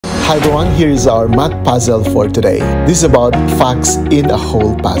Hi everyone, here is our math puzzle for today. This is about facts in a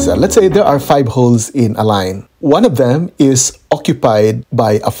whole puzzle. Let's say there are 5 holes in a line. One of them is occupied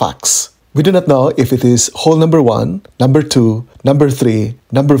by a fax. We do not know if it is hole number 1, number 2, number 3,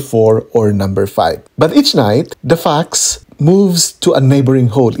 number 4, or number 5. But each night, the fax moves to a neighboring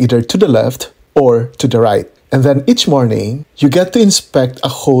hole, either to the left or to the right. And then each morning, you get to inspect a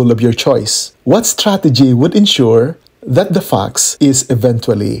hole of your choice. What strategy would ensure that the fax is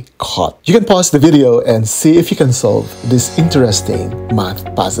eventually caught? You can pause the video and see if you can solve this interesting math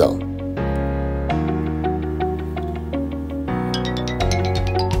puzzle.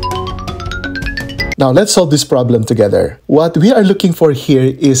 Now let's solve this problem together. What we are looking for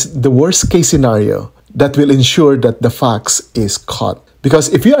here is the worst case scenario that will ensure that the fax is caught. Because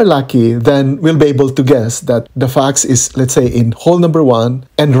if you are lucky, then we'll be able to guess that the fax is, let's say, in hole number 1,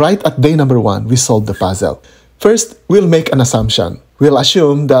 and right at day number 1, we solve the puzzle. First, we'll make an assumption. We'll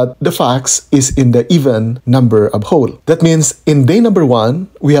assume that the fax is in the even number of hole. That means in day number 1,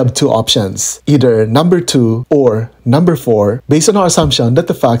 we have 2 options, either number 2 or number 4, based on our assumption that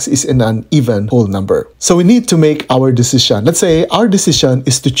the fax is in an even whole number. So we need to make our decision. Let's say our decision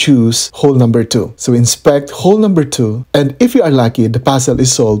is to choose hole number 2. So we inspect hole number 2, and if we are lucky, the puzzle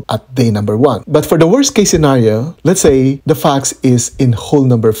is solved at day number 1. But for the worst case scenario, let's say the fax is in hole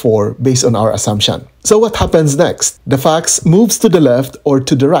number 4 based on our assumption. So what happens next? The fax moves to the left or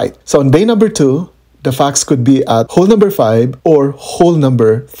to the right. So on day number 2, the fax could be at hole number 5 or hole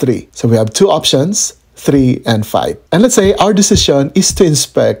number 3. So we have 2 options, 3 and 5. And let's say our decision is to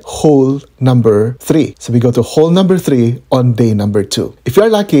inspect hole number 3. So we go to hole number 3 on day number 2. If you are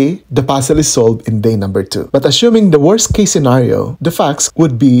lucky, the puzzle is solved in day number 2. But assuming the worst case scenario, the fax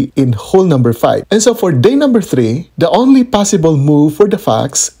would be in hole number 5. And so for day number 3, the only possible move for the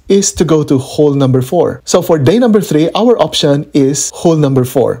fax is to go to hole number 4. So for day number 3, our option is hole number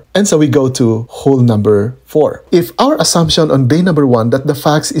 4. And so we go to hole number 4. If our assumption on day number 1 that the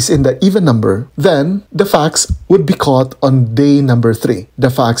fax is in the even number, then the fax would be caught on day number 3. The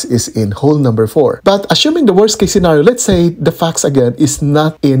fax is in hole number 4. But assuming the worst case scenario, let's say the fax again is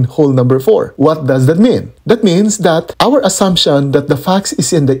not in hole number 4. What does that mean? That means that our assumption that the fax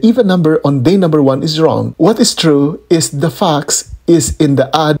is in the even number on day number 1 is wrong. What is true is the fax is in the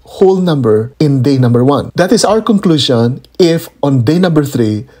odd whole number in day number 1. That is our conclusion if on day number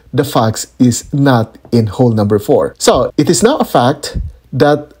 3, the fax is not in hole number 4. So it is now a fact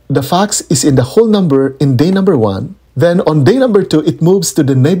that the fax is in the whole number in day number 1. Then on day number 2, it moves to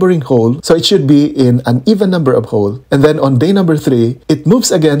the neighboring hole, so it should be in an even number of hole. And then on day number 3, it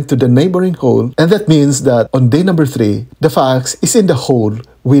moves again to the neighboring hole, and that means that on day number 3, the fax is in the hole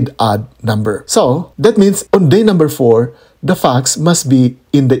with odd number. So that means on day number 4, the fax must be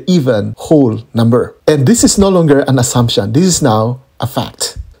in the even whole number. And this is no longer an assumption. This is now a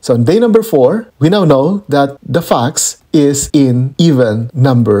fact. So on day number 4, we now know that the fax is in even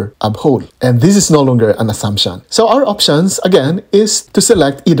number of whole. And this is no longer an assumption. So our options, again, is to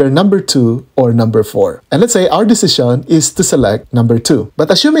select either number 2 or number 4. And let's say our decision is to select number 2.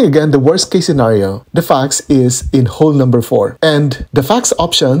 But assuming, again, the worst case scenario, the fax is in hole number 4. And the fax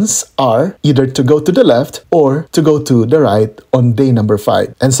options are either to go to the left or to go to the right on day number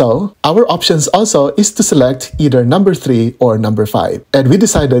 5. And so our options also is to select either number 3 or number 5. And we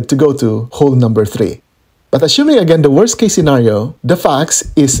decided to go to hole number 3. But assuming again the worst case scenario, the fax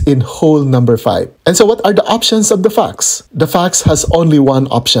is in hole number 5. And so what are the options of the fax? The fax has only one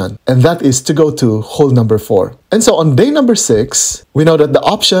option, and that is to go to hole number 4. And so on day number 6, we know that the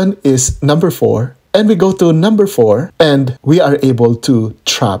option is number 4, and we go to number 4, and we are able to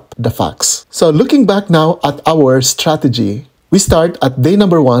trap the fax. So looking back now at our strategy, we start at day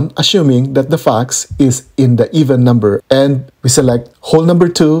number 1 assuming that the fax is in the even number, and we select hole number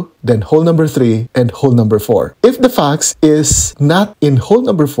 2, then hole number 3, and hole number 4. If the fax is not in hole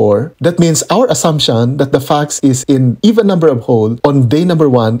number 4, that means our assumption that the fax is in even number of hole on day number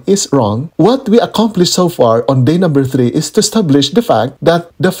 1 is wrong. What we accomplished so far on day number 3 is to establish the fact that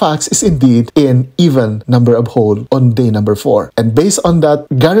the fax is indeed in even number of hole on day number 4. And based on that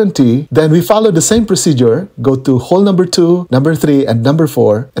guarantee, then we follow the same procedure, go to hole number 2, number 3, and number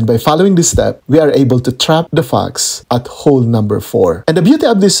 4, and by following this step, we are able to trap the fax at hole number 4. And the beauty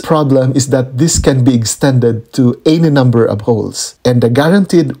of this problem is that this can be extended to any number of holes. And the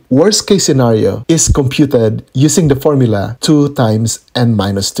guaranteed worst case scenario is computed using the formula 2 times n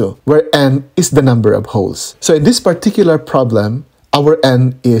minus 2, where n is the number of holes. So in this particular problem, our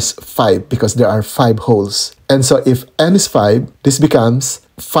n is 5 because there are 5 holes. And so if n is 5, this becomes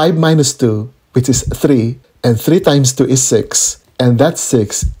 5 minus 2, which is 3, and 3 times 2 is 6, and that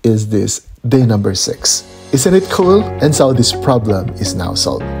 6 is this day number 6. Isn't it cool? And so this problem is now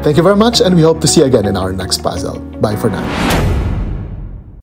solved. Thank you very much, and we hope to see you again in our next puzzle. Bye for now.